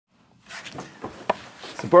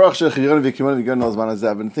So Baruch Shech Yirana V'Kimon V'Gan Al Zman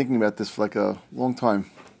Hazeh. I've been thinking about this for like a long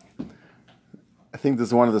time. I think this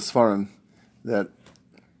is one of the Sfarim that,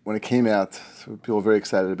 when it came out, so people were very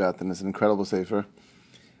excited about, and it's an incredible sefer.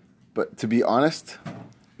 But to be honest,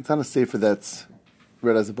 it's not a sefer that's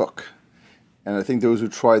read as a book. And I think those who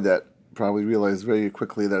tried that probably realized very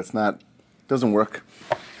quickly that it doesn't work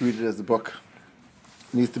to read it as a book.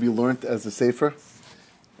 It needs to be learnt as a sefer,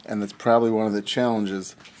 and that's probably one of the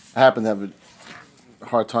challenges. I happen to have a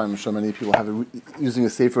hard time, I'm sure many people have it, using a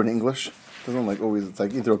sefer in English. It doesn't like always, it's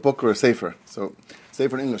like either a book or a sefer. So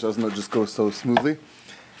sefer in English doesn't just go so smoothly.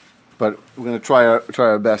 But we're going to try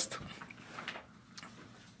our best.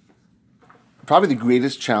 Probably the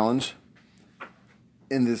greatest challenge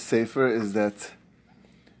in this sefer is that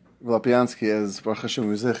Rav Lopiansky, as Baruch Hashem we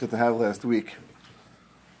were zeichet to have last week,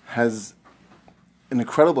 has an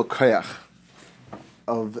incredible koyach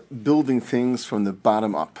of building things from the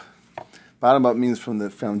bottom up. Bottom up means from the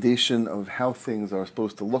foundation of how things are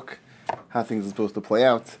supposed to look, how things are supposed to play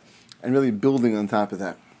out, and really building on top of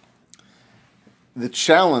that. The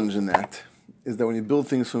challenge in that is that when you build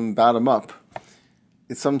things from bottom up,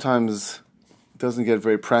 it sometimes doesn't get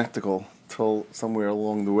very practical till somewhere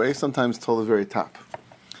along the way, sometimes till the very top.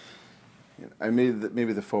 I made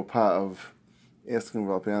maybe the faux pas of asking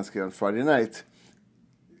Rav Lopiansky on Friday night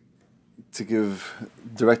to give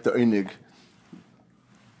Director Einig,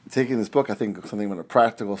 taking this book, I think something in a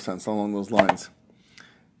practical sense along those lines.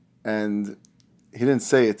 And he didn't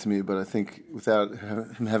say it to me, but I think without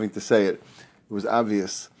him having to say it, it was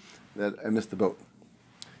obvious that I missed the boat.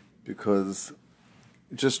 Because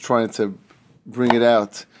just trying to bring it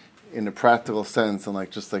out in a practical sense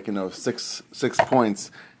and six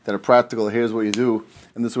points that are practical, here's what you do,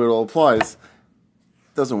 and this is where it all applies,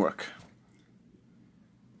 doesn't work.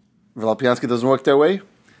 Rav Lopiansky doesn't work that way,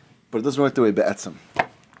 but it doesn't work that way be'etzem.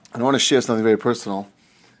 And I want to share something very personal.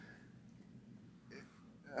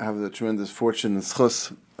 I have the tremendous fortune and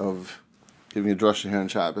schus of giving a drasha here on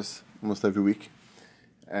Shabbos almost every week.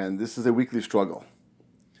 And this is a weekly struggle.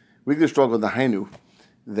 Weekly struggle in the Hainu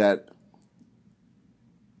that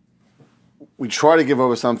we try to give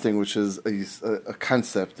over something which is a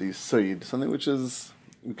concept, a yisod, something which is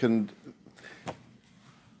we can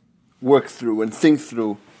work through and think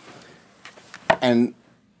through. And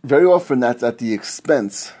very often that's at the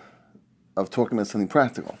expense of talking about something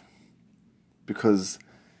practical. Because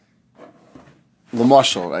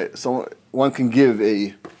l'mashal, right? So one can give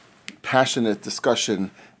a passionate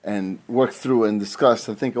discussion and work through and discuss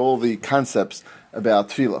and think all the concepts about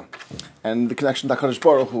tefillah and the connection to HaKadosh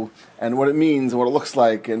Baruch Hu and what it means and what it looks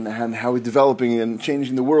like and how we're developing and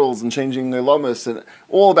changing the worlds and changing the lamas and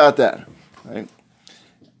all about that, right?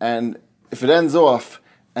 And if it ends off,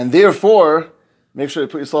 and therefore, make sure you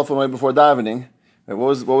put yourself away before davening. Right?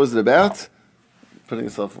 What was it about? Putting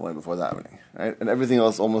yourself away before davening, right? And everything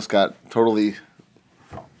else almost got totally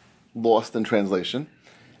lost in translation,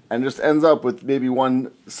 and just ends up with maybe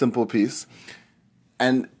one simple piece.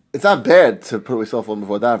 And it's not bad to put yourself away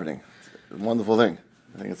before davening. It's a wonderful thing.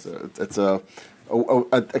 I think it's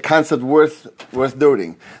a concept worth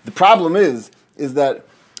noting. The problem is that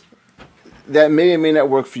may or may not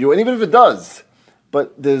work for you, and even if it does.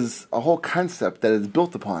 But there's a whole concept that is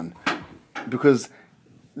built upon, because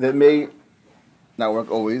that may not work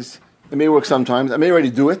always. It may work sometimes. I may already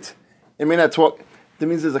do it. It may not talk. That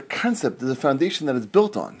means there's a concept, there's a foundation that it's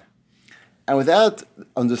built on. And without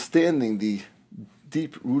understanding the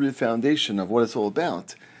deep-rooted foundation of what it's all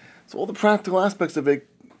about, so all the practical aspects of it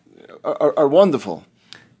are wonderful,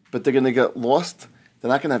 but they're going to get lost. They're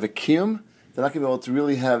not going to have a kiyum. They're not going to be able to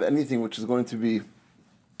really have anything which is going to be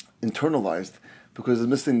internalized, because it's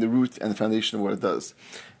missing the root and the foundation of what it does.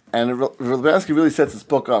 And Rav Lopiansky really sets this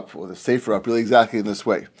book up, or the sefer up, really exactly in this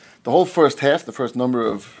way. The whole first half, the first number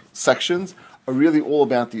of sections, are really all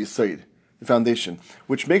about the yisod, the foundation,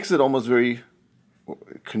 which makes it almost very,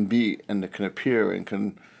 it can be, and it can appear, and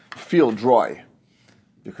can feel dry.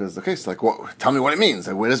 Because, okay, so tell me what it means.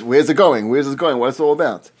 Like, where's it going? Where's it going? What's it all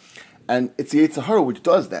about? And it's the Yetzer Hara which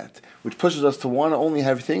does that, which pushes us to want to only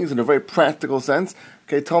have things in a very practical sense.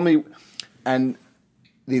 Okay, tell me. And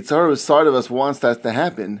the Yetzer Hara side of us wants that to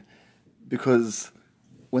happen, because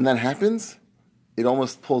when that happens, it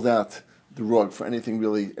almost pulls out the rug for anything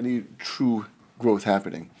really, any true growth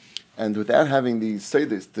happening. And without having the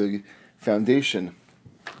foundation,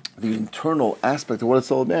 the internal aspect of what it's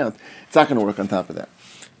all about, it's not going to work on top of that.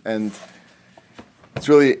 And it's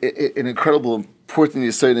really an incredible, important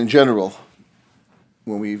yesod in general,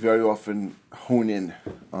 when we very often hone in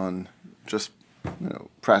on just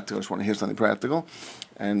practical. I just want to hear something practical,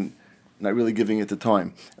 and not really giving it the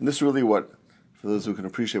time. And this is really what for those who can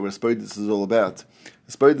appreciate what Spoidus is all about.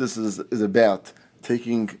 Spoidus is about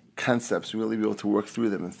taking concepts and really be able to work through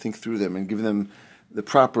them and think through them and give them the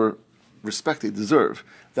proper respect they deserve.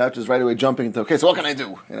 Without just right away jumping into, okay, so what can I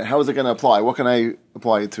do? And how is it going to apply? What can I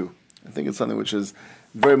apply it to? I think it's something which is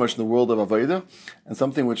very much in the world of Avodah, and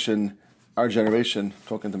something which in our generation,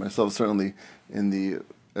 talking to myself certainly, in the,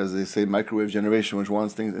 as they say, microwave generation, which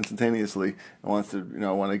wants things instantaneously, and wants to,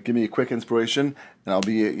 want to give me a quick inspiration, and I'll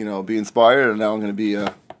be inspired, and now I'm going to be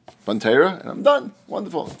a Pantera, and I'm done.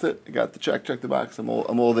 Wonderful. That's it. I got the check the box. I'm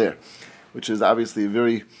all there, which is obviously a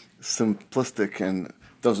very simplistic and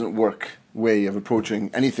doesn't work way of approaching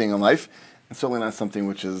anything in life, and certainly not something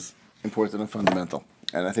which is important and fundamental.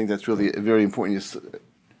 And I think that's really a very important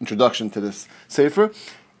introduction to this sefer.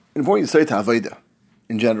 Important to say to Avodah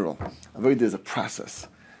in general. Avodah is a process,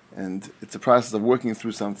 and it's a process of working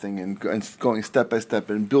through something and going step by step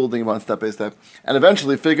and building upon step by step, and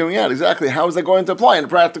eventually figuring out exactly how is that going to apply in a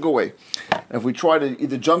practical way. And if we try to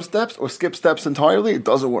either jump steps or skip steps entirely, it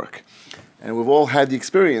doesn't work. And we've all had the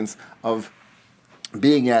experience of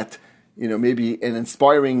being at, maybe an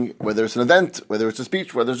inspiring, whether it's an event, whether it's a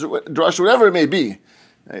speech, whether it's a drush, whatever it may be,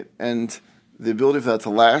 right? And the ability for that to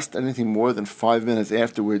last anything more than 5 minutes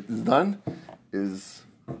after it's done is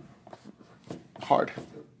hard.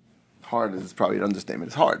 Hard is probably an understatement.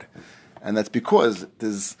 It's hard. And that's because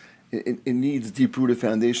it needs deep-rooted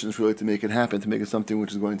foundations really to make it happen, to make it something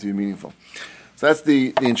which is going to be meaningful. So that's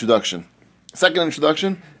the introduction. Second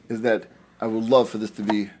introduction is that I would love for this to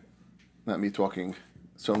be, not me talking,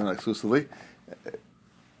 certainly not exclusively,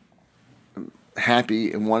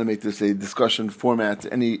 happy and want to make this a discussion format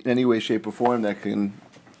in any way, shape, or form that can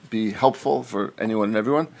be helpful for anyone and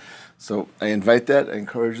everyone. So I invite that, I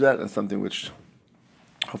encourage that, and something which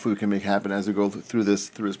hopefully we can make happen as we go through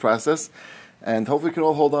this process, and hopefully we can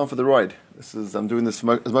all hold on for the ride. I'm doing this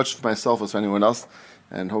as much for myself as for anyone else,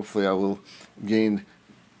 and hopefully I will gain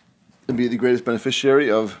and be the greatest beneficiary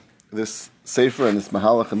of this sefer and this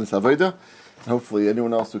mahalach and this avodah. And hopefully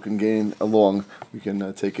anyone else who can gain along, we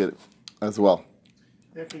can take it as well.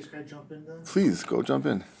 In that case, can I jump in then? Please, go jump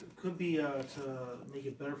in. It could be to make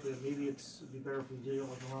it better for you. Maybe it'd be better if we did it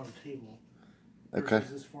like around the table. Okay.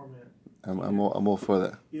 This format. I'm all for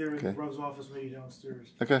that. Either okay. in Rug's office, maybe downstairs.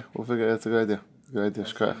 Okay, we'll figure it out. That's a good idea. Good idea.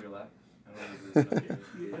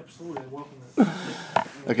 Yeah, absolutely, I welcome it.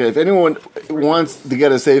 Okay, if anyone wants to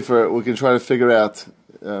get a safer, we can try to figure out.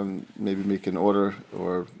 Maybe make an order,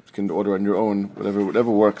 or you can order on your own,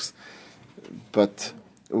 whatever works. But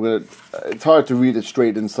it's hard to read it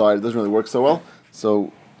straight inside. It doesn't really work so well.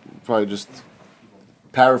 So probably just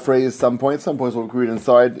paraphrase some points. Some points we'll read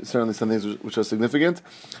inside. Certainly some things which are significant.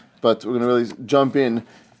 But we're going to really jump in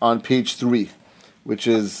on page 3, which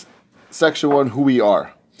is section 1, who we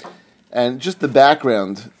are. And just the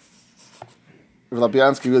background, Rav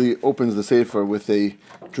Lapiansky really opens the sefer with a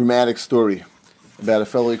dramatic story about a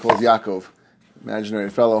fellow he calls Yaakov,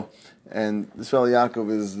 imaginary fellow. And this fellow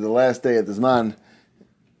Yaakov is the last day at the Zman,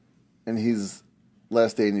 and he's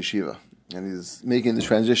last day in yeshiva. And he's making the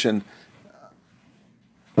transition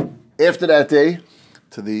after that day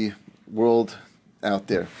to the world out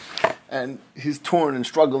there. And he's torn and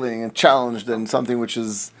struggling and challenged, and something which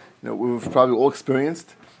is, we've probably all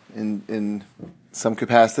experienced in some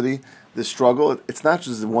capacity. This struggle, it's not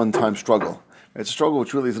just a one-time struggle. It's a struggle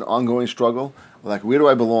which really is an ongoing struggle. Like, where do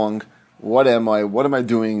I belong? What am I? What am I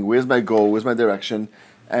doing? Where's my goal? Where's my direction?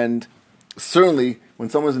 And certainly, when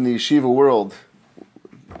someone's in the yeshiva world,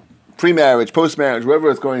 pre-marriage, post-marriage, wherever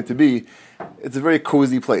it's going to be, it's a very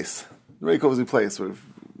cozy place. A very cozy place, sort of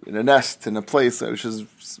in a nest, in a place which is,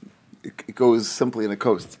 it goes simply in a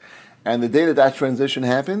coast. And the day that transition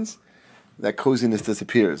happens, that coziness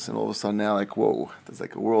disappears. And all of a sudden now, like, whoa, there's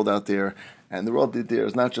like a world out there. And the world out there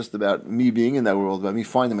is not just about me being in that world, but me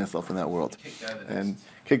finding myself in that world.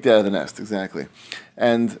 Kicked out of the nest, exactly.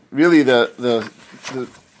 And really the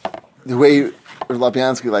way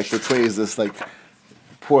Lapiansky portrays this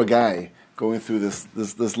poor guy going through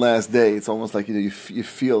this last day, it's almost like you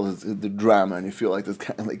feel the drama, and you feel like this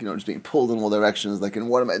kind of just being pulled in all directions. Like, and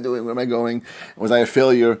what am I doing? Where am I going? Was I a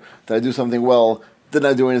failure? Did I do something well? Didn't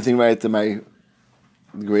I do anything right? Am I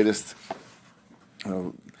the greatest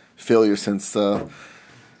failure since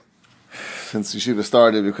yeshiva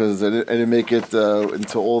started, because I didn't make it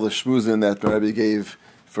into all the shmuzin that Rabbi gave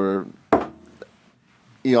for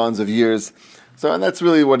eons of years. So, and that's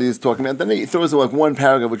really what he's talking about. Then he throws in one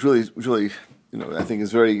paragraph, which really, I think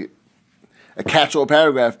is very a catch-all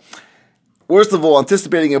paragraph. Worst of all,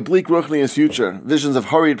 anticipating a bleak Ruchnius future, visions of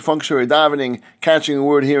hurried functionary davening, catching a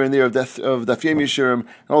word here and there of Dafyem Yeshirim,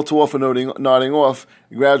 and all too often nodding off,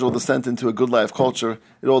 a gradual descent into a good life culture,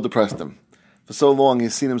 it all depressed him. For so long,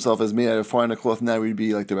 he's seen himself as made out of finer cloth. Now he'd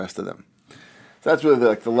be like the rest of them. So that's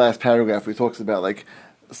really the last paragraph where he talks about like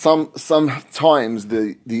sometimes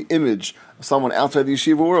the image of someone outside the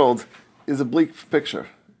yeshiva world is a bleak picture,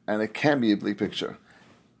 and it can be a bleak picture.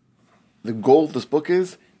 The goal of this book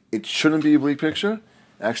is it shouldn't be a bleak picture.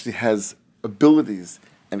 It actually has abilities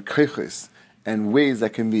and koiches and ways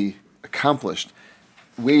that can be accomplished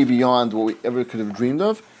way beyond what we ever could have dreamed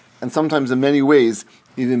of, and sometimes in many ways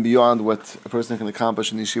even beyond what a person can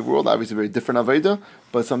accomplish in the yeshiva world. Obviously a very different avodah,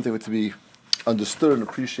 but something to be understood and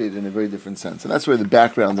appreciated in a very different sense. And that's where the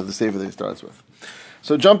background of the Sefer that he starts with.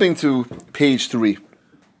 So jumping to page 3,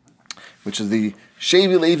 which is the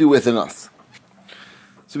Shevi Levi within us.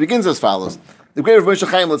 So it begins as follows. The great Moshe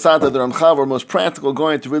Chaim Luzzatto, the Ramchav, our most practical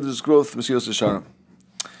guide to religious growth, Mesilas Yesharim.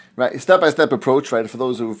 Right, step-by-step approach, right, for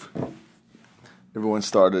those everyone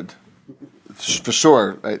started, for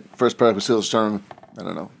sure, right, first parak Mesilas Yesharim, I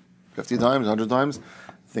don't know, 50 times, 100 times.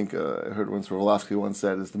 I think I heard once Rolovsky once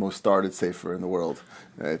said it's the most started sefer in the world,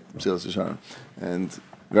 right, Mesilas Yesharim. And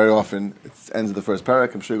very often it ends at the first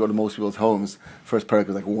parak. I'm sure you go to most people's homes, first parak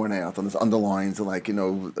is like worn out, and there's underlines and like,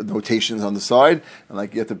 notations on the side, and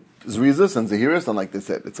like you have to Zrizas and Zahiris, and like that's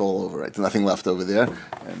it, it's all over, right? There's nothing left over there,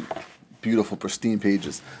 and beautiful, pristine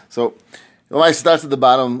pages. So the Ramai starts at the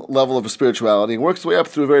bottom level of spirituality and works its way up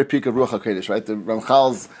through a very peak of Ruach HaKodesh, right? The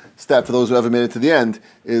Ramchal's step, for those who haven't made it to the end,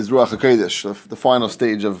 is Ruach HaKodesh, the final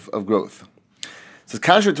stage of growth. So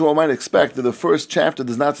contrary to what one might expect, that the first chapter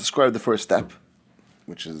does not describe the first step,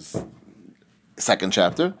 which is the second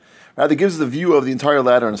chapter. Rather, it gives us a view of the entire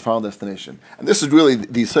ladder and its final destination. And this is really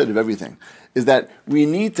the side of everything, is that we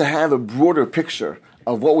need to have a broader picture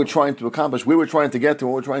of what we're trying to accomplish, where we're trying to get to,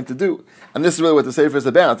 what we're trying to do. And this is really what the Sefer is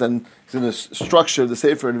about, and it's going to structure the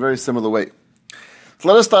Sefer in a very similar way. So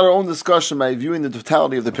let us start our own discussion by viewing the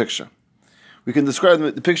totality of the picture. We can describe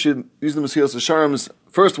the picture using the Mesilas Yesharim's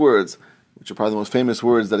first words, which are probably the most famous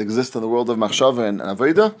words that exist in the world of Machshava and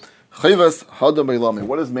Avodah. Chayvas Hadam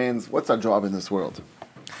Eilami. What's our job in this world?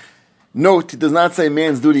 Note, it does not say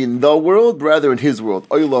man's duty in the world, but rather in his world.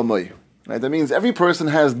 Oilamai. Right? That means every person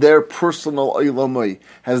has their personal oilamai,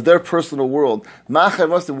 has their personal world.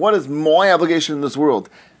 What is my obligation in this world?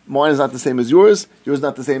 Mine is not the same as yours is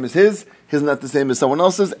not the same as his is not the same as someone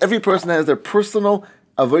else's. Every person has their personal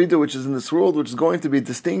avodah, which is in this world, which is going to be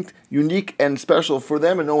distinct, unique, and special for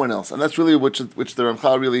them and no one else. And that's really which the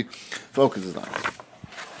Ramchal really focuses on.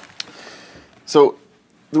 So,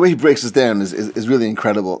 the way he breaks this down is really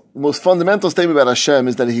incredible. The most fundamental statement about Hashem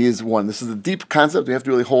is that He is one. This is a deep concept. We have to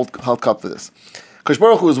really hold cup for this. Kadosh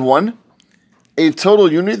Baruch Hu is one, a total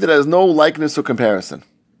unity that has no likeness or comparison.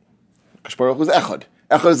 Kadosh Baruch Hu is Echad.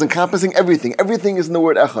 Echad is encompassing everything. Everything is in the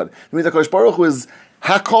word Echad. It means that Kadosh Baruch Hu is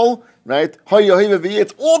Hakol, right?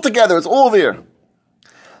 It's all together. It's all there.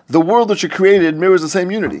 The world which He created mirrors the same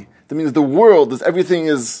unity. That means the world is everything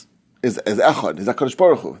is Echad. Is that Kadosh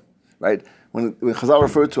Baruch Hu, right? When Chazal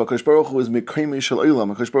referred to HaKadosh Baruch Hu as Mekrimi Shel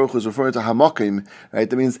Olam, HaKadosh Baruch Hu is referring to Hamakim, right?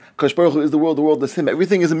 That means HaKadosh Baruch Hu is the world is Him.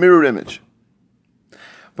 Everything is a mirror image,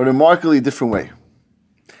 but in a remarkably different way.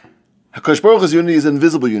 HaKadosh Baruch Hu's unity is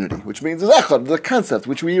invisible unity, which means it's Echad, the concept,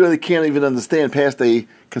 which we really can't even understand past a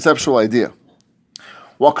conceptual idea.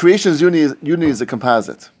 While creation's unity is a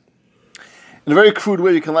composite. In a very crude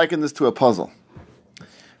way, you can liken this to a puzzle.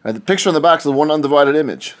 Right? The picture on the box is one undivided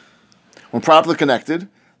image. When properly connected,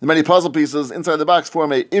 the many puzzle pieces inside the box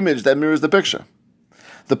form an image that mirrors the picture.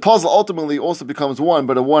 The puzzle ultimately also becomes one,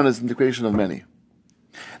 but a one is an integration of many.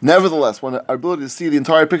 Nevertheless, when our ability to see the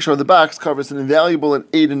entire picture of the box covers an invaluable and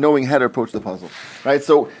aid in knowing how to approach the puzzle. Right?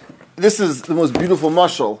 So this is the most beautiful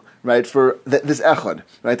mashal, right, for this echad.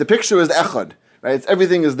 Right? The picture is echad. Right?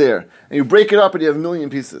 Everything is there. And you break it up and you have a million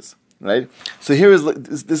pieces. Right? So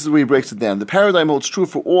this is where he breaks it down. The paradigm holds true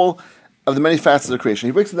for all of the many facets of creation.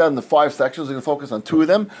 He breaks it down into 5 sections. We're going to focus on 2 of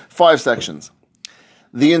them. 5 sections.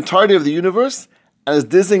 The entirety of the universe and its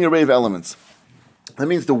dizzying array of elements. That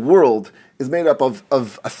means the world is made up of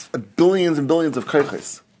billions and billions of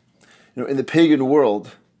koiches. In the pagan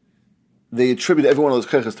world, they attribute every one of those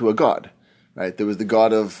koiches to a god. Right? There was the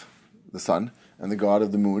god of the sun, and the god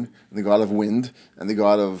of the moon, and the god of wind, and the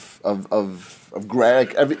god of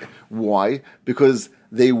why? Because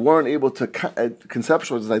they weren't able to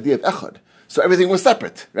conceptualize this idea of echad. So everything was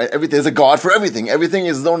separate, right? There's a God for everything. Everything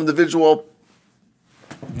is its own individual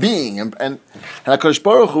being. And HaKadosh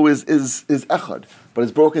Baruch Hu is echad, but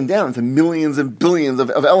it's broken down into millions and billions of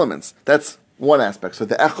elements. That's one aspect. So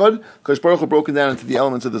the echad, HaKadosh Baruch Hu broken down into the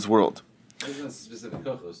elements of this world. It isn't specific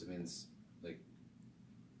kochos. It means like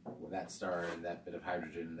that star and that bit of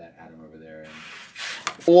hydrogen and that atom over there and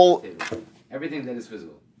all everything that is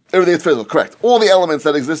physical. Everything is physical, correct. All the elements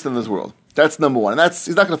that exist in this world. That's number one. And he's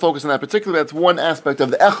not going to focus on that particularly. That's one aspect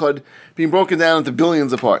of the Echad being broken down into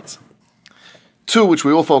billions of parts. Two, which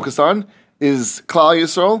we will focus on, is Klal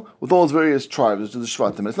Yisrael with all its various tribes, which is the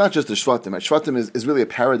Shvatim. And it's not just the Shvatim. Right? Shvatim is really a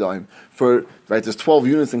paradigm for, right, there's 12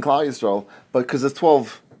 units in Klal Yisrael, but because there's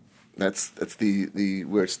 12, that's the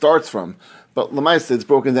where it starts from. But Lamaisa, it's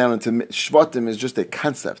broken down into Shvatim is just a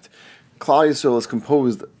concept. Klal Yisrael is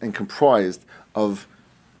composed and comprised of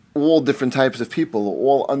all different types of people,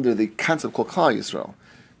 all under the concept called Klal Yisrael.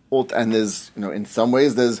 And there's, in some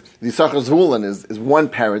ways, there's the Yisachar Zvulun is one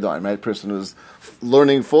paradigm, right? Person who's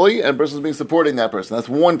learning fully, and a person who's being supporting that person. That's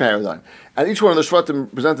one paradigm. And each one of the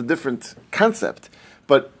Shvatim presents a different concept,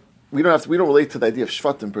 but we don't relate to the idea of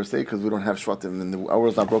Shvatim per se, because we don't have Shvatim, and our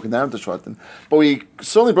world's not broken down into Shvatim. But we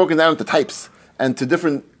certainly broken down into types, and to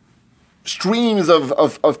different streams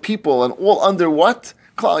of people, and all under what?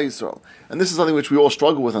 Klal Yisrael. And this is something which we all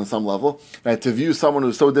struggle with on some level, right? To view someone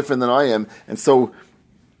who's so different than I am, and so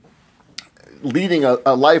leading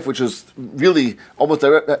a life which is really almost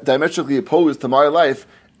diametrically opposed to my life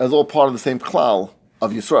as all part of the same klal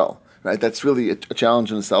of Yisrael, right? That's really a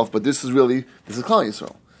challenge in itself, but this is Klal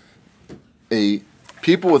Yisrael. A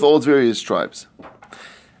people with all its various tribes. And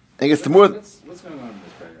it gets to more... What's going on in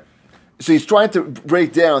this paragraph? So he's trying to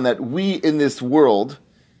break down that we in this world...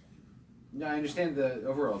 No, I understand the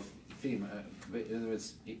overall theme, but in other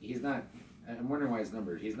words, he's not... I'm wondering why it's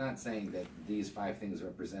numbered. He's not saying that these 5 things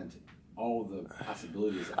represent all the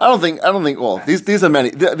possibilities. I don't think all. These are many.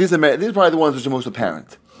 These are probably the ones which are most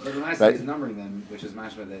apparent. But when I say he's numbering them, which is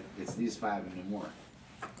mashma that it's these 5 and no more.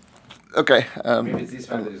 Okay. Maybe it's these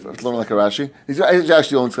 5 that is learning like a Rashi. He's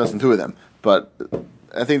actually only discussing 2 of them, but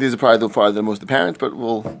I think these are probably the most apparent. But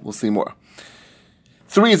we'll see more.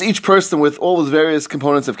 3 is each person with all his various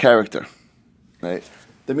components of character. Right.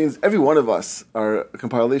 That means every one of us are a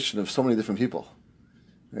compilation of so many different people.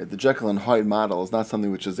 Right? The Jekyll and Hyde model is not something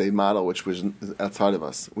which is a model which is outside of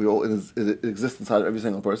us. It exists inside of every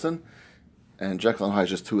single person, and Jekyll and Hyde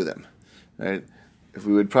is just 2 of them. Right? If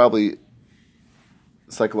we would probably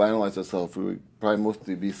psychoanalyze ourselves, we would probably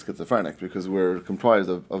mostly be schizophrenic because we're comprised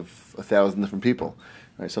of 1,000 different people.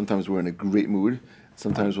 Right? Sometimes we're in a great mood.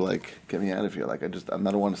 Sometimes we're like, get me out of here. Like I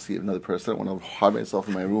don't want to see another person. I want to hide myself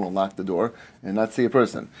in my room and lock the door and not see a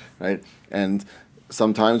person. Right? And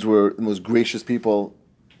sometimes we're the most gracious people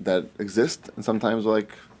that exist, and sometimes we're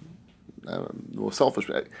like we're selfish,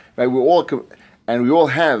 right? We all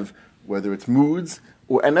have, whether it's moods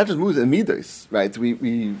and not just moods and midos, right?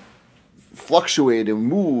 We fluctuate and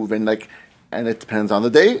move, and it depends on the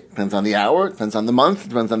day, depends on the hour, depends on the month,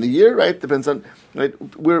 depends on the year, right? Depends on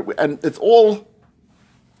and it's all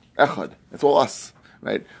echad, it's all us,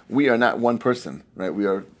 right? We are not one person, right? We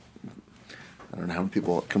are, I don't know how many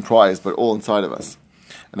people comprise, but all inside of us,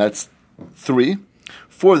 and that's 3.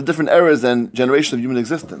 4 the different eras and generations of human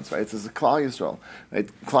existence, right? This is Klal Yisrael, right?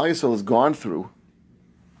 Klal Yisrael has gone through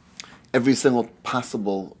every single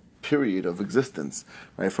possible period of existence,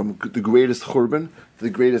 right? From the greatest churban to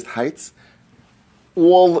the greatest heights,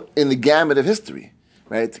 all in the gamut of history,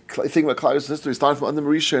 right? Think about Klal Yisrael's history, starting from Adam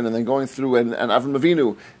Rishon and then going through and Avram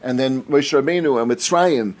Avinu and then Moshe Rabbeinu and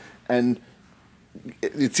Mitzrayim and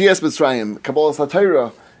Yitzias Mitzrayim, Kabbalah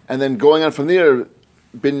Satira, and then going on from there.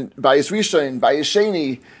 Been Bayis Rishon, Bayis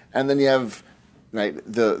Sheni, and then you have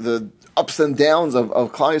the ups and downs of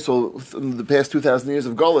Klal Yisrael in the past 2,000 years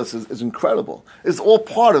of Golus is incredible. It's all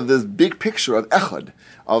part of this big picture of Echad,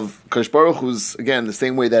 of Kadosh Baruch Hu's, again, the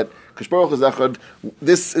same way that Kadosh Baruch Hu's Echad.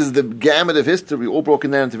 This is the gamut of history, all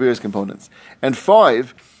broken down into various components. And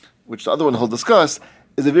 5, which the other one he'll discuss,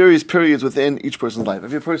 is the various periods within each person's life.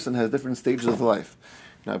 Every person has different stages of life.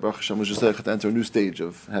 Now, Baruch Hashem was just to enter a new stage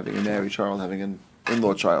of having a married child, having an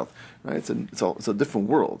in-law child, right? It's a different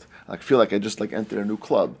world. I feel like I just entered a new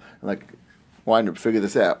club and wind up figure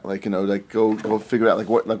this out. Go figure out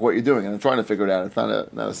what you're doing. And I'm trying to figure it out. It's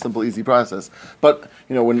not a simple, easy process. But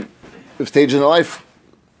when the stage in life,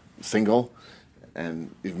 single,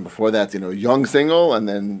 and even before that, young single, and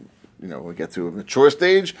then we get to a mature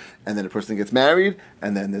stage, and then a person gets married,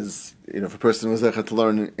 and then there's if a person was to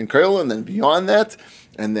learn in Koil, and then beyond that,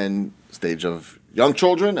 and then stage of young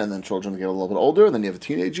children, and then children get a little bit older, and then you have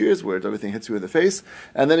teenage years where everything hits you in the face,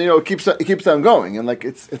 and then it keeps on going, and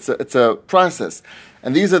it's a process,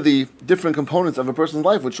 and these are the different components of a person's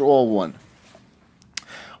life, which are all one.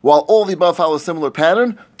 While all the above follow a similar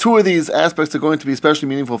pattern, 2 of these aspects are going to be especially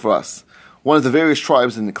meaningful for us. One is the various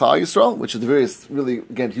tribes in the Klal Yisrael, which is the various, really,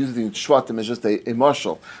 again, using Shvatim as just a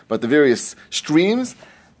marshal, but the various streams,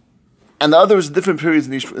 and the other is different periods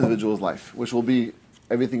in each individual's life, which will be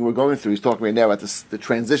everything we're going through. He's talking right now about the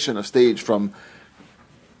transition of stage from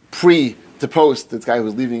pre to post this guy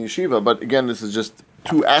who's leaving yeshiva. But again, this is just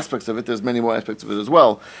two aspects of it. There's many more aspects of it as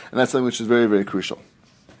well, and that's something which is very, very crucial.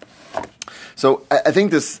 So I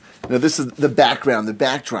think this is the background, the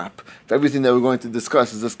backdrop for everything that we're going to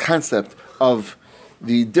discuss is this concept of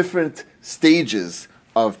the different stages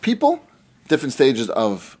of people, different stages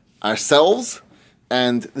of ourselves,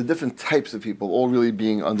 and the different types of people, all really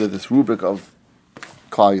being under this rubric of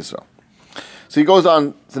Klal Yisrael. So he goes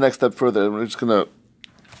on to the next step further, and we're just going to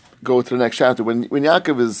go to the next chapter. When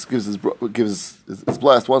Yaakov is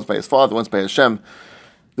blessed, once by his father, once by Hashem,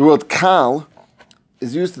 the word Kal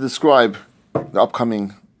is used to describe the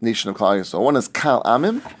upcoming nation of Klal Yisrael. One is Kal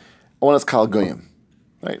Amim, and one is Kal Goyim.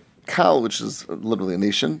 Right? Kal, which is literally a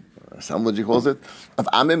nation, assemblage he calls it, of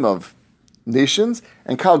Amim, of nations,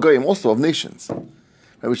 and Kal Goyim, also of nations.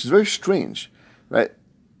 Right? Which is very strange. Right?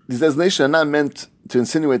 These designations are not meant to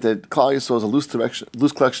insinuate that Klal Yisrael is a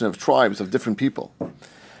loose collection of tribes, of different people.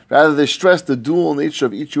 Rather, they stress the dual nature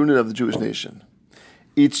of each unit of the Jewish nation.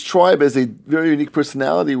 Each tribe has a very unique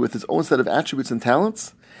personality with its own set of attributes and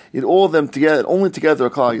talents, yet all of them together, only together, are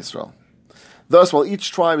Klal Yisrael. Thus, while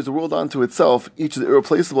each tribe is a world unto itself, each is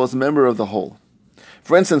irreplaceable as a member of the whole.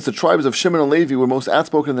 For instance, the tribes of Shimon and Levi were most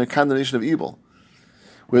outspoken in their condemnation of evil,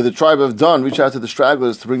 where the tribe of Dan reached out to the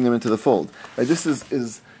stragglers to bring them into the fold. Right, this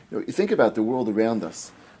is you think about the world around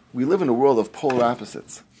us. We live in a world of polar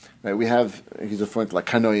opposites. Right, we have, he's referring to like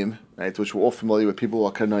Kanoim, right, which we're all familiar with, people who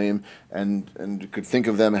are Kanoim, and you could think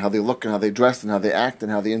of them and how they look and how they dress and how they act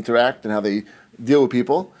and how they interact and how they deal with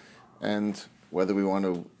people, and whether we want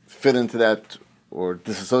to fit into that or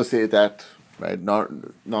disassociate that, right,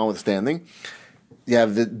 notwithstanding. You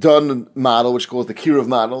have the Dun model, which calls the Kiruv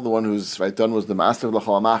model, the one who's, right, Dun was the master of the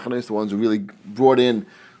L'chol HaMachanes, the ones who really brought in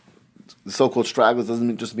the so-called stragglers.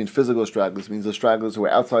 Doesn't just mean physical stragglers. It means the stragglers who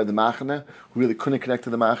were outside the machane, who really couldn't connect to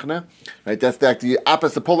the machane. Right? That's the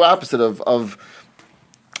opposite, the polar opposite of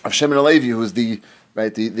Shimon and Levi, who's the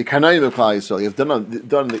Kanaim of Klal Yisrael. You have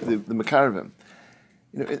done the Mekaravim.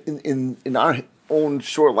 You know, in our own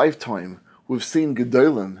short lifetime, we've seen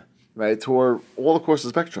Gedolim, right, who are all across the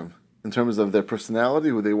spectrum in terms of their personality,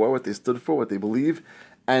 who they were, what they stood for, what they believe,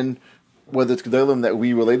 and whether it's Gedolim that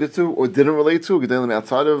we related to or didn't relate to, Gedolim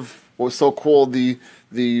outside of, or so-called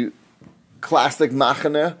the classic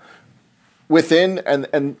machane within,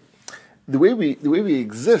 and the way we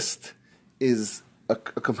exist is a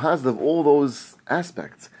composite of all those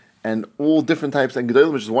aspects and all different types. And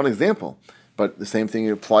Gedolim, which is one example, but the same thing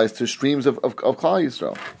applies to streams of Klal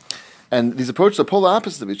Yisrael. And these approaches are polar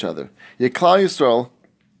opposites of each other. Yet Klal Yisrael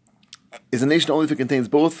is a nation only if it contains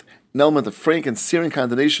both an element of frank and searing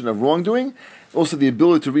condemnation of wrongdoing, also the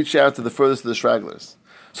ability to reach out to the furthest of the stragglers.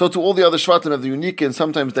 So to all the other Shvatim have the unique and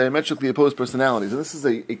sometimes diametrically opposed personalities. And this is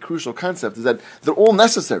a crucial concept, is that they're all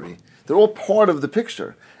necessary. They're all part of the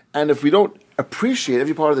picture. And if we don't appreciate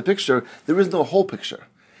every part of the picture, there is no whole picture.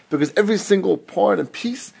 Because every single part and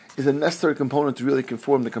piece is a necessary component to really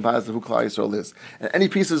conform the composite of who Klal Yisrael is. And any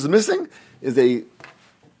piece that is missing is a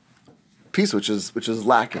piece which is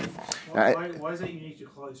lacking. Why is that unique to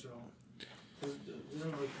Klal Yisrael?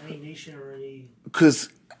 Isn't like any nation or any... Because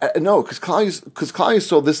Klal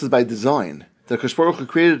Yisrael, this is by design. The Kadosh Baruch Hu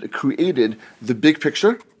created the big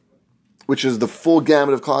picture, which is the full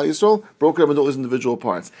gamut of Klal Yisrael, broken up into all these individual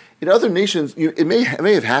parts. In other nations, it may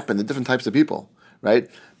have happened to different types of people, right?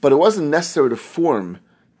 But it wasn't necessary to form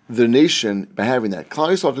the nation by having that. Klal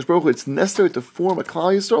Yisrael, Kadosh Baruch Hu, it's necessary to form a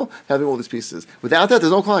Klal Yisrael having all these pieces. Without that,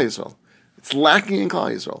 there's no Klal Yisrael. It's lacking in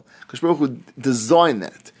Klal Yisrael. Kadosh Baruch Hu designed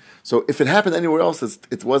that. So if it happened anywhere else,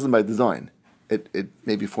 it wasn't by design. It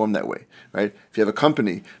may be formed that way, right? If you have a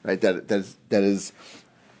company, right, that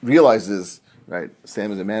realizes, right,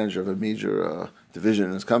 Sam is a manager of a major division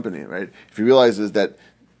in his company, right? If he realizes that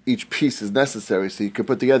each piece is necessary, so you can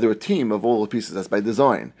put together a team of all the pieces. That's by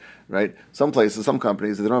design, right? Some places, some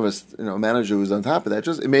companies, they don't have a manager who's on top of that.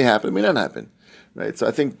 Just it may happen, it may not happen, right? So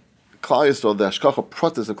I think Klal Yisrael, the Hashkacha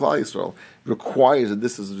Pratis of Klal Yisrael, requires that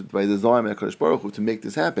this is by design by Kadosh Baruch Hu to make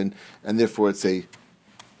this happen, and therefore it's a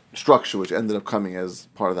structure which ended up coming as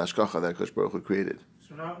part of the Hashkacha that Kadosh Baruch Hu created.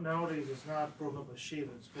 So nowadays it's not broken up by Shiva,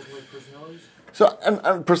 it's broken up by personalities? So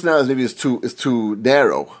and personalities maybe is too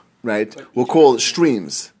narrow, right? We'll call it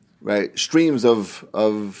streams, right? Streams of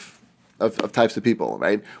types of people,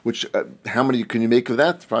 right? Which how many can you make of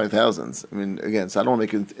that? Probably thousands. I mean, again, so I don't want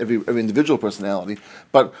to make it every individual personality,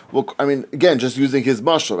 but again, just using his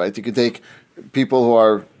mashal, right? You can take people who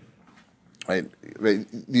are Right, right.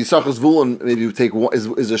 The Yisachar Zvulun maybe you take one,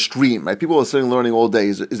 is a stream. Right, people are sitting learning all day.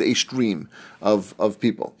 Is a stream of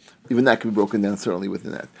people. Even that can be broken down certainly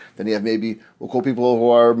within that. Then you have maybe we'll call people who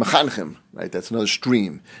are mechanchim. Right, that's another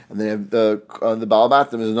stream. And then you have the Baal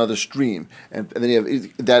Batim is another stream. And then you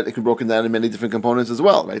have that it can be broken down in many different components as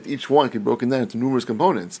well. Right, each one can be broken down into numerous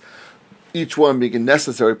components. Each one being a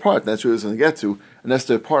necessary part. And that's what we're going to get to, a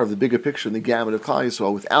necessary part of the bigger picture and the gamut of Klal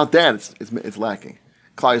Yisrael. Without that, it's lacking.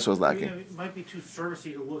 Klal Yisrael is lacking. Yeah, it might be too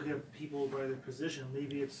servicey to look at people by their position.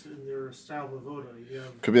 Maybe it's in their style of avoda.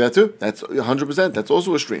 Could be that too. That's 100%. That's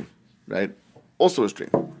also a stream, right? Also a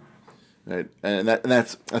stream, right? And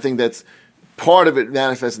that's I think that's part of it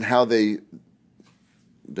manifests in how their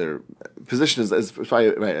position is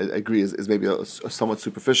right, I agree is maybe a somewhat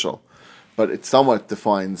superficial, but it somewhat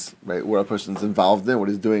defines right what a person's involved in, what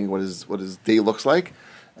he's doing, what his day looks like.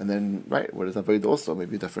 And then, right, what is Avodah also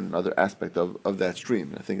maybe a different another aspect of that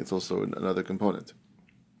stream. I think it's also another component.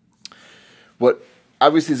 What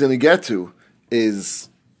obviously is going to get to is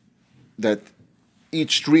that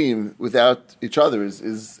each stream without each other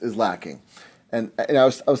is lacking. And I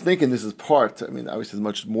was thinking this is part. I mean, obviously there's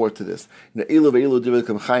much more to this. Elu ve'elu divrei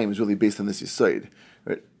Kam Chaim is really based on this yisoid.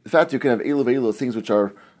 Right? The fact that you can have elu ve'elu things which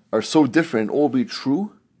are so different, all be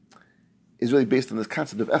true, is really based on this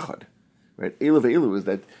concept of echad. Right, Elu ve'elu is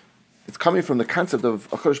that it's coming from the concept of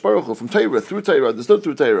HaKadosh Baruch Hu, from Torah, through Torah, understood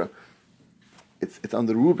through Torah. It's on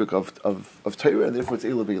the rubric of Torah, and therefore it's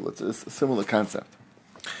Elu ve'elu. It's a similar concept.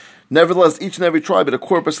 Nevertheless, each and every tribe had a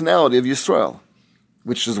core personality of Yisrael,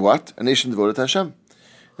 which is what? A nation devoted to Hashem.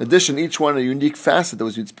 In addition, each one a unique facet that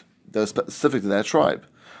was specific to that tribe.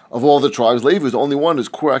 Of all the tribes, Levi was the only one whose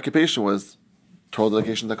core occupation was Torah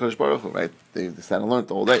dedication to HaKadosh Baruch Hu, right? They sat and learned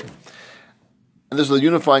the whole day. And this is the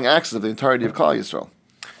unifying axis of the entirety of Klal Yisrael.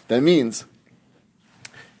 That means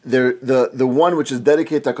the one which is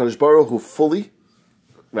dedicated to HaKadosh Baruch Hu fully,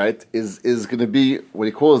 right, is going to be what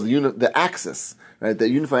he calls the axis, right, the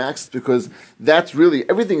unifying axis, because that's really,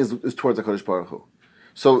 everything is towards HaKadosh Baruch Hu.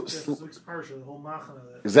 So, the whole machana.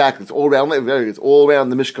 Exactly, it's all around. It's all around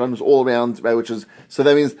the Mishkan. It's all around, right? Which is so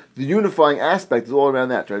that means the unifying aspect is all around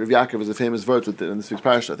that, right? Rav Yaakov is a famous verse with it in this week's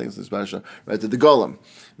parasha. I think it's this parasha, right? The Golem,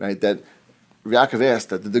 right? That Rav Yaakov asked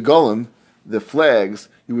that the Golem, the flags,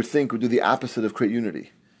 you would think would do the opposite of create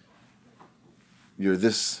unity. You're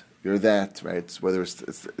this, you're that, right? Whether it's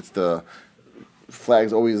the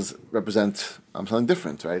flags always represent something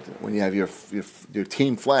different, right? When you have your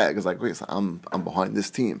team flag, it's like, wait, so I'm behind this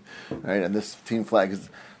team, right? And this team flag is.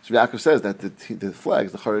 So Yaakov says that the flag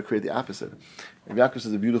is the chara create the opposite. And Yaakov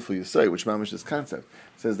says a beautiful yisai, which mamish this concept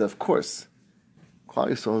says that of course, Klal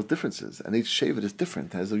Yisrael has differences, and each shevet is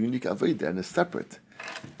different, has a unique avodah and is separate,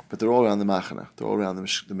 but they're all around the machana, they're all around the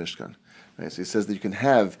Mishkan, right? So he says that you can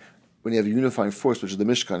have. When you have a unifying force, which is the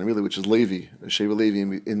Mishkan, really, which is Levi, Sheva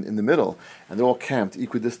Levi in the middle, and they're all camped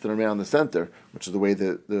equidistant around the center, which is the way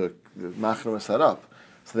the Machna is set up.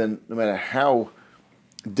 So then, no matter how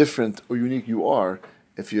different or unique you are,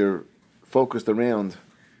 if you're focused around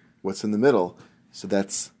what's in the middle, so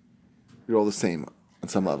you're all the same on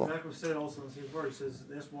some level. Yaakov said also in the same part. He says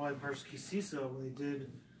that's why in Parshas Kisisa, when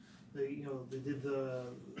they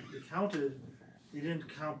counted. They didn't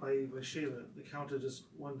count by Sheva. They counted just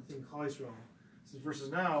one thing, Klal Yisrael. So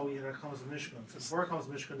versus now, you have comes the Mishkan. So before it comes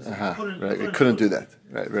the Mishkan, it couldn't do that.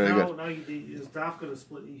 Right, very now, good. Now it's dafka to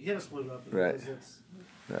split. You had to split it up. Right.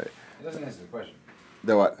 It doesn't answer the question.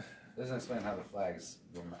 The what? It doesn't explain how the flags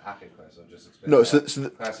were ma'achid class, so just explain. No,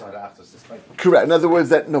 correct. In other words,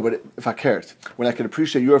 but if I cared, when I can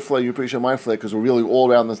appreciate your flag, you appreciate my flag, because we're really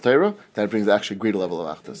all around this Torah, that brings actually a greater level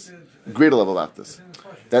of achdus. Greater level of achdus.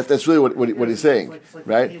 That's really what he's saying,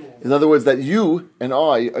 right? In other words, that you and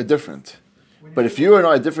I are different, but if you and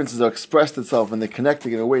I differences are expressed itself and they're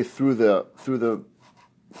connecting in a way through the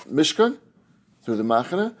Mishkan, through the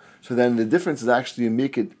Machana, so then the differences actually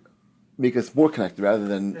make us more connected rather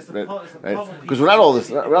than right? Because we're not all the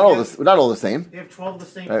same. They have 12 of the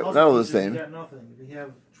same right? puzzle not all the pieces. same. You got nothing. If you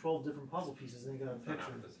have 12 different puzzle pieces, then you got a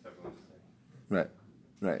picture.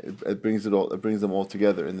 Right. It brings it all. It brings them all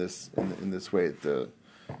together in this way.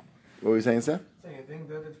 What were you saying, Sam? I think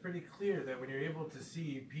that it's pretty clear that when you're able to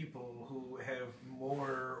see people who have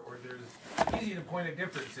more, or there's easy to point at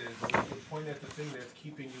differences, but you can point at the thing that's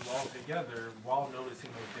keeping you all together while noticing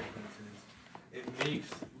those differences. It makes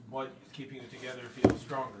what is keeping you together feel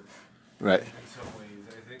stronger. Right. In some ways,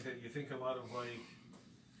 I think that you think a lot of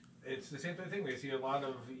it's the same thing. We see a lot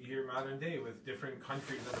of here modern day with different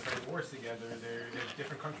countries that are fighting wars together. There's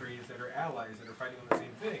different countries that are allies that are fighting on the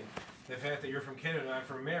same thing. the fact that you're from Canada and I'm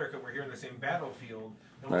from America, we're here in the same battlefield,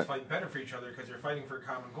 and we'll fight better for each other because you're fighting for a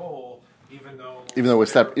common goal, even though we're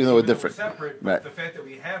separate, even though we're different. But the fact that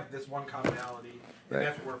we have this one commonality, and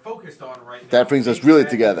that's what we're focused on right now. That brings us really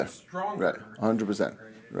together. Stronger. Right, 100%.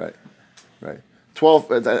 Right.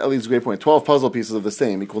 12. That leads to a great point. 12 puzzle pieces of the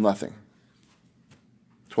same equal nothing.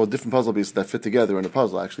 12 different puzzle pieces that fit together in a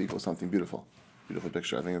puzzle actually equals something beautiful. Beautiful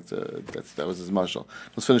picture. I think that was his mashal.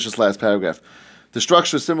 Let's finish this last paragraph. The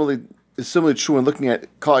structure is similarly true in looking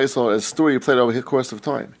at Klal Yisrael as a story played over the course of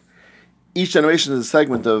time. Each generation is a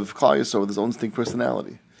segment of Klal Yisrael with its own distinct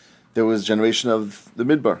personality. There was a generation of the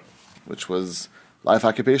Midbar, which was life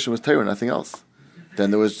occupation was Torah, nothing else.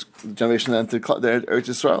 Then there was a generation that entered Eretz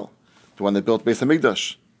Yisrael, the one that built Beis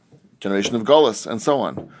Hamikdash, generation of Golus, and so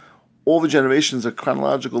on. All the generations are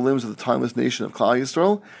chronological limbs of the timeless nation of Klal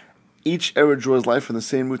Yisrael. Each era draws life from the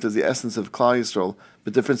same root as the essence of Klal Yisrael,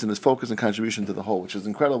 but difference in its focus and contribution to the whole, which is an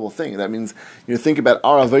incredible thing. That means, think about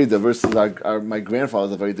our Avodah versus my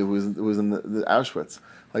grandfather's Avodah, who was in the Auschwitz.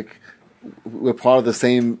 Like, we're part of the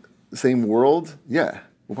same world. Yeah,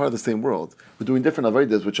 we're part of the same world. We're doing different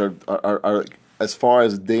Avodas, which are as far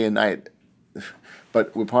as day and night,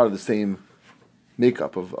 but we're part of the same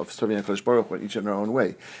makeup of serving HaKadosh Baruch Hu, each in our own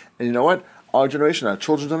way. And you know what? Our generation, our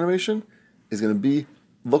children's generation, is going to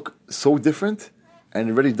look so different, and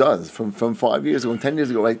it already does. From 5 years ago and 10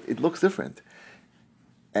 years ago, it looks different.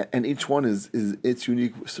 And each one is its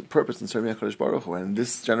unique purpose in serving HaKadosh Baruch Hu. And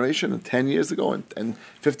this generation, 10 years ago, and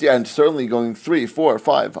 50, and certainly going 3, 4,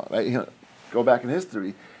 5, right? Go back in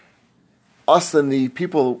history. Us and the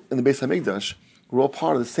people in the Beis Hamikdash, we're all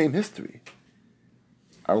part of the same history.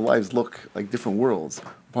 Our lives look like different worlds,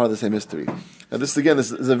 part of the same history. Now, this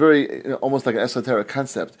is a very almost like an esoteric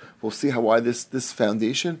concept. We'll see why this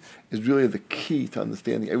foundation is really the key to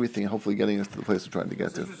understanding everything and hopefully getting us to the place we're trying to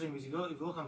get to. Interesting because you go